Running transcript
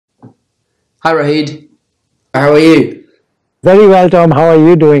Hi Rohit, how are you? Very well, Tom. How are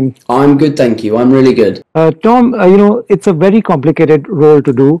you doing? I'm good, thank you. I'm really good. Tom, it's a very complicated role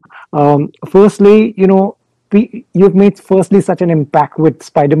to do. Firstly, you've made firstly such an impact with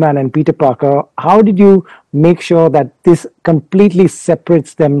Spiderman and Peter Parker. How did you make sure that this completely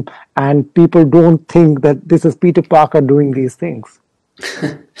separates them and people don't think that this is Peter Parker doing these things?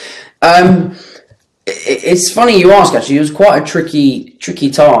 Um, it's funny you ask. Actually, it was quite a tricky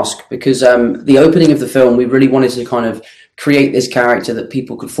task because the opening of the film, we really wanted to kind of create this character that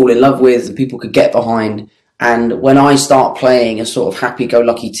people could fall in love with and people could get behind. And when I start playing a sort of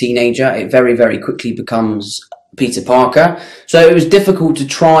happy-go-lucky teenager, it very quickly becomes Peter Parker. So it was difficult to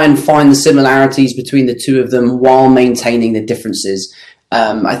try and find the similarities between the two of them while maintaining the differences.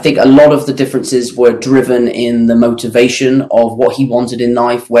 I think a lot of the differences were driven in the motivation of what he wanted in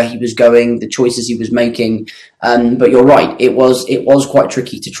life, where he was going, the choices he was making. But you're right, it was quite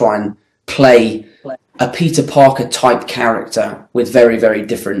tricky to try and play a Peter Parker type character with very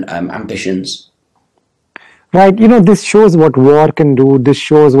different ambitions. Right, this shows what war can do. This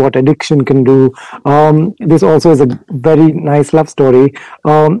shows what addiction can do. This also is a very nice love story.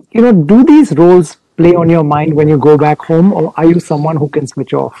 Do these roles play on your mind when you go back home, or are you someone who can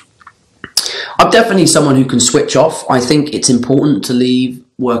switch off? I'm definitely someone who can switch off. I think it's important to leave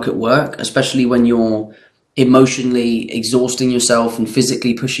work at work, especially when you're emotionally exhausting yourself and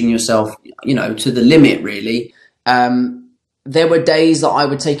physically pushing yourself, to the limit, really. There were days that I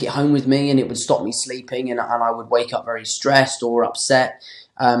would take it home with me and it would stop me sleeping and I would wake up very stressed or upset.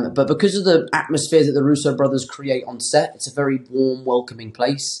 But because of the atmosphere that the Russo brothers create on set, it's a very warm, welcoming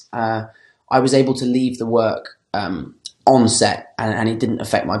place. I was able to leave the work on set and it didn't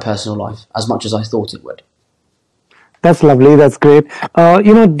affect my personal life as much as I thought it would. That's lovely. That's great.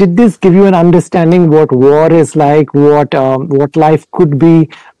 Did this give you an understanding what war is like, what life could be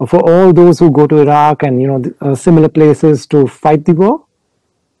for all those who go to Iraq and similar places to fight the war?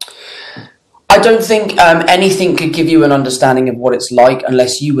 I don't think anything could give you an understanding of what it's like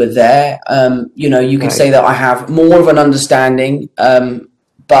unless you were there. You could say Right. that I have more of an understanding,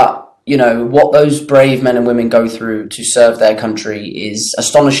 but what those brave men and women go through to serve their country is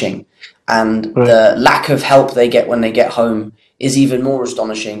astonishing, and Right. the lack of help they get when they get home is even more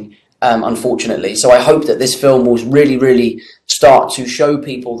astonishing, unfortunately. So I hope that this film will really start to show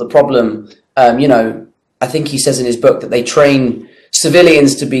people the problem. I think he says in his book that they train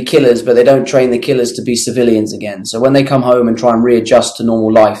civilians to be killers, but they don't train the killers to be civilians again. So when they come home and try and readjust to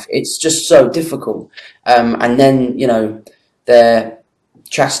normal life, it's just so difficult. And then, they're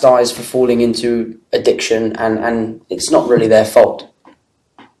chastised for falling into addiction, and it's not really their fault.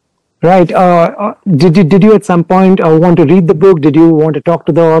 Right. Did you at some point want to read the book? Did you want to talk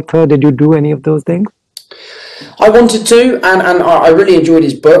to the author? Did you do any of those things? I wanted to, and I really enjoyed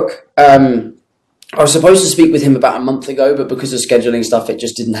his book. I was supposed to speak with him about a month ago, but because of scheduling stuff, it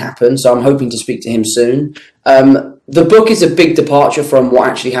just didn't happen. So I'm hoping to speak to him soon. The book is a big departure from what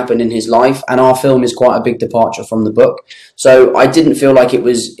actually happened in his life, and our film is quite a big departure from the book. So I didn't feel like it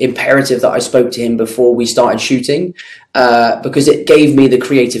was imperative that I spoke to him before we started shooting, because it gave me the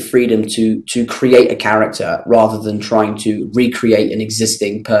creative freedom to create a character rather than trying to recreate an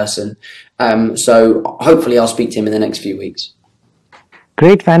existing person. So hopefully I'll speak to him in the next few weeks.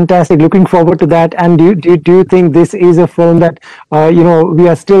 Great, fantastic. Looking forward to that. And do you think this is a film that we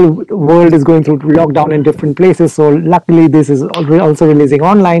are still world is going through lockdown in different places? So luckily, this is also releasing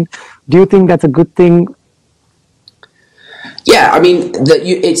online. Do you think that's a good thing? Yeah, I mean,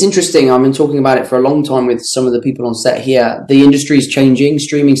 it's interesting. I've been talking about it for a long time with some of the people on set here. The industry is changing.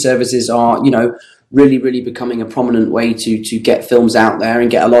 Streaming services are, really becoming a prominent way to get films out there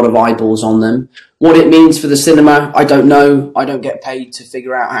and get a lot of eyeballs on them. What it means for the cinema, I don't know. I don't get paid to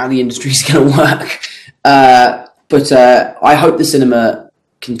figure out how the industry is going to work. But I hope the cinema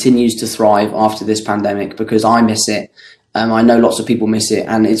continues to thrive after this pandemic because I miss it. I know lots of people miss it,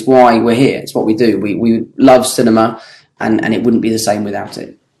 and it's why we're here. It's what we do. We love cinema, and it wouldn't be the same without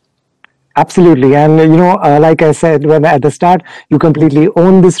it. Absolutely. And, like I said when at the start, you completely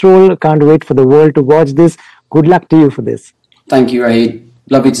own this role. Can't wait for the world to watch this. Good luck to you for this. Thank you, Rahid.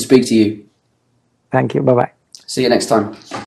 Lovely to speak to you. Thank you. Bye bye. See you next time.